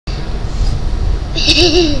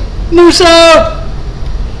Musa!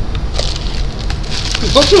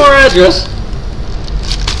 What's your address?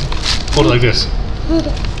 Hold it like this.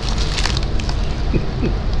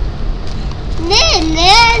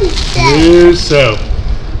 So,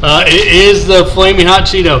 it is the Flaming Hot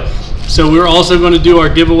Cheeto. So we're also going to do our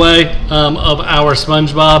giveaway of our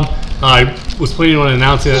SpongeBob. I was planning on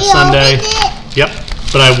announcing it Sunday. Yep,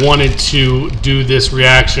 but I wanted to do this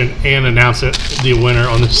reaction and announce it the winner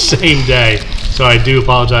on the same day. So I do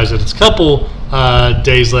apologize that it's a couple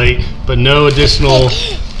days late, but no additional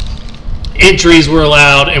entries were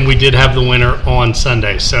allowed, and we did have the winner on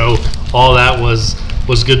Sunday. So all that was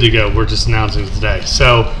good to go. We're just announcing it today.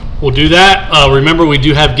 So we'll do that. Remember, we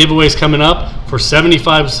do have giveaways coming up for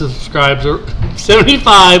 75 subscribers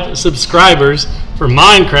for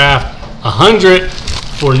Minecraft, 100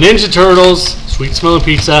 for Ninja Turtles, Sweet Smelling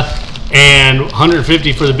Pizza, and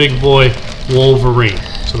 150 for the big boy Wolverine.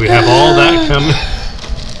 So we have all that coming.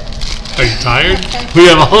 Are you tired? We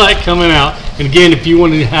have all that coming out. And again, if you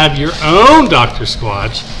want to have your own Dr.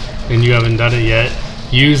 Squatch and you haven't done it yet,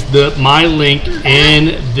 use my link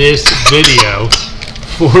in this video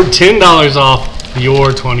for $10 off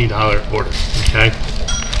your $20 order. Okay?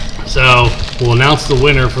 So we'll announce the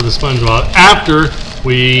winner for the SpongeBob after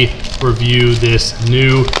we review this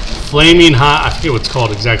new Flaming Hot, I forget what it's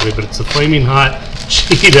called exactly, but it's the Flaming Hot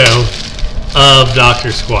Cheeto of Dr.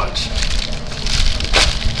 Squatch.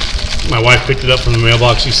 My wife picked it up from the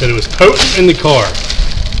mailbox. She said it was potent in the car.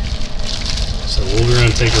 So we're going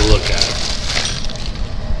to take a look at it.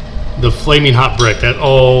 The Flaming Hot Brick.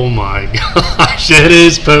 Oh my gosh, it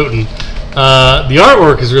is potent. The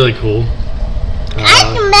artwork is really cool. I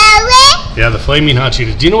smell it. Yeah, the Flaming Hot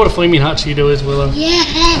Cheeto. Do you know what a Flaming Hot Cheeto is, Willow?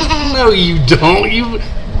 Yeah. No, you don't.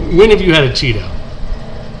 When have you had a Cheeto?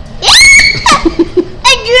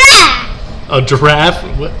 A giraffe. A giraffe?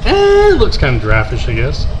 It looks kind of giraffe-ish, I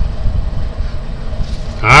guess.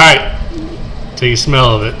 All right, take a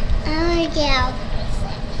smell of it. I want to get out.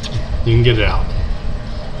 You can get it out.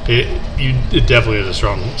 It definitely is a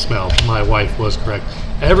strong smell. My wife was correct.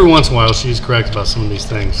 Every once in a while, she's correct about some of these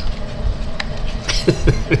things.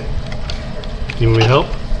 You want me to help?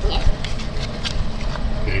 Yeah.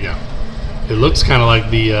 There you go. It looks kind of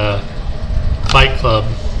like the Fight Club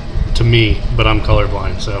to me, but I'm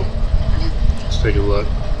colorblind, so let's take a look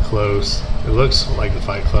close. It looks like the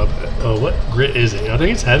Fight Club. Oh, what grit is it? I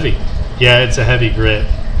think it's heavy. Yeah, it's a heavy grit.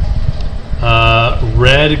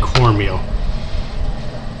 Red cornmeal.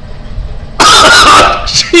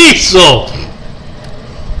 Jeez!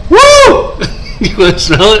 Woo! You want to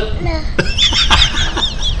smell it? No.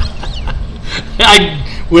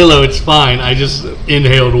 Willow, it's fine. I just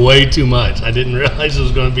inhaled way too much. I didn't realize it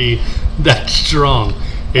was going to be that strong.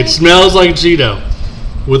 It smells like a Cheeto.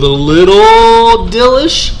 With a little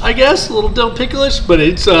dillish, I guess, a little dill picklish, but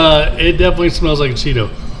it definitely smells like a Cheeto.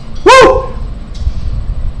 Woo!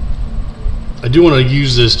 I do want to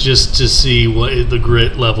use this just to see what the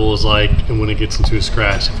grit level is like, and when it gets into a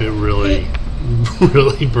scratch, if it really,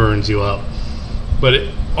 really burns you up. But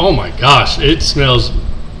oh my gosh, it smells.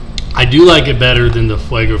 I do like it better than the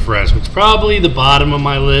Fuego Fresh, which is probably the bottom of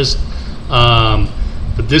my list.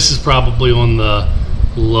 But this is probably on the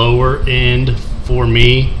lower end for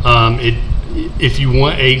me. If you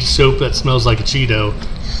want a soap that smells like a Cheeto,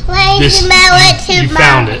 you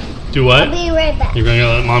found it. Do what? I'll be right back. You're gonna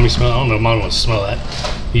let mommy smell it? I don't know if mommy wants to smell that.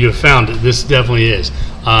 You have found it. This definitely is.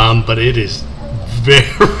 But it is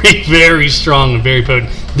very, very strong and very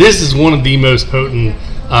potent. This is one of the most potent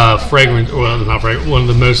fragrant, well, not fragrant, one of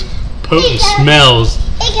the most potent smells.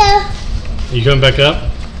 There you go. You coming back up?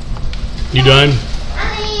 You done?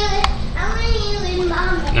 I'm gonna use it,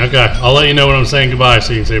 Mom. Okay, I'll let you know when I'm saying goodbye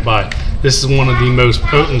so you can say bye. This is one of the most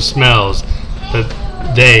potent smells that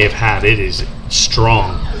they have had. It is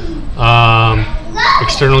strong.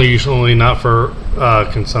 Externally use only, not for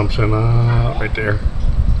consumption. Right there.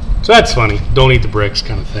 So that's funny. Don't eat the bricks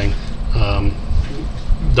kind of thing.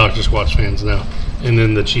 Dr. Squatch fans know. And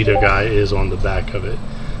then the Cheeto guy is on the back of it.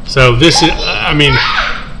 So this is, I mean,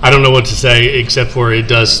 I don't know what to say except for it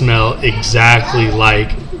does smell exactly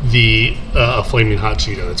like the Flaming Hot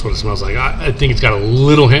Cheeto. That's what it smells like. I think it's got a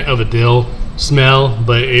little hint of a dill smell,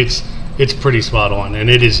 but it's pretty spot on, and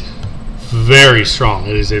it is very strong.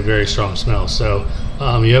 It is a very strong smell. So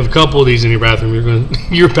you have a couple of these in your bathroom.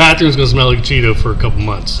 Your bathroom's gonna smell like a Cheeto for a couple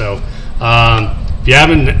months. So if you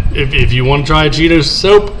haven't, if you want to try a Cheeto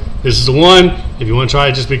soap, this is the one. If you want to try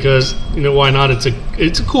it just because, you know, why not? It's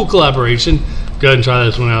a cool collaboration. Go ahead and try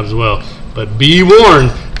this one out as well. But be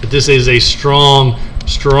warned that this is a strong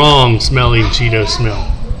smelling Cheeto smell.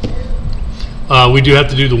 we do have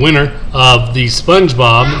to do the winner of the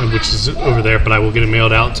SpongeBob, which is over there, but I will get it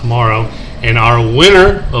mailed out tomorrow. And our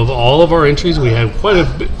winner of all of our entries, we have quite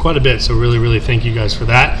a bit. So really thank you guys for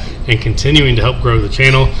that and continuing to help grow the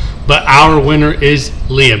channel. But our winner is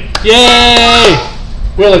Liam. Yay!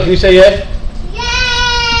 Willow, can you say yay?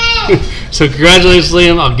 Yay! So congratulations,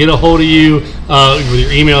 Liam. I'll get a hold of you with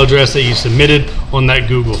your email address that you submitted on that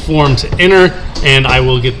Google form to enter, and I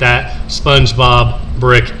will get that SpongeBob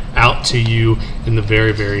brick out to you in the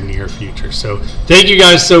very near future. So thank you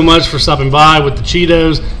guys so much for stopping by with the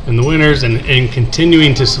Cheetos and the winners, and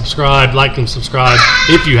continuing to subscribe, like and subscribe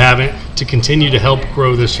if you haven't, to continue to help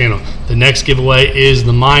grow this channel. The next giveaway is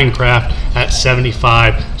the Minecraft at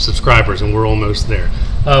 75 subscribers, and we're almost there.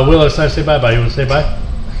 Willow, it's time to say bye-bye. You want to say bye?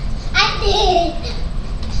 I did.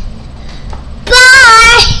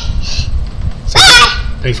 Bye.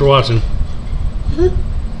 Bye. Thanks for watching.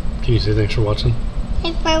 Can you say thanks for watching?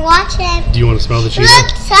 Thanks for watching. Do you want to smell the Cheeto?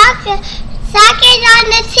 Look, soccer's on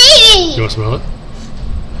the TV. Do you want to smell it?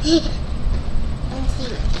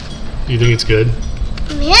 Do you think it's good?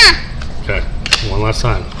 Yeah. Okay, one last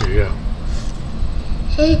time. Here you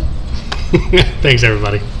go. Thanks,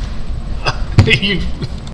 everybody. You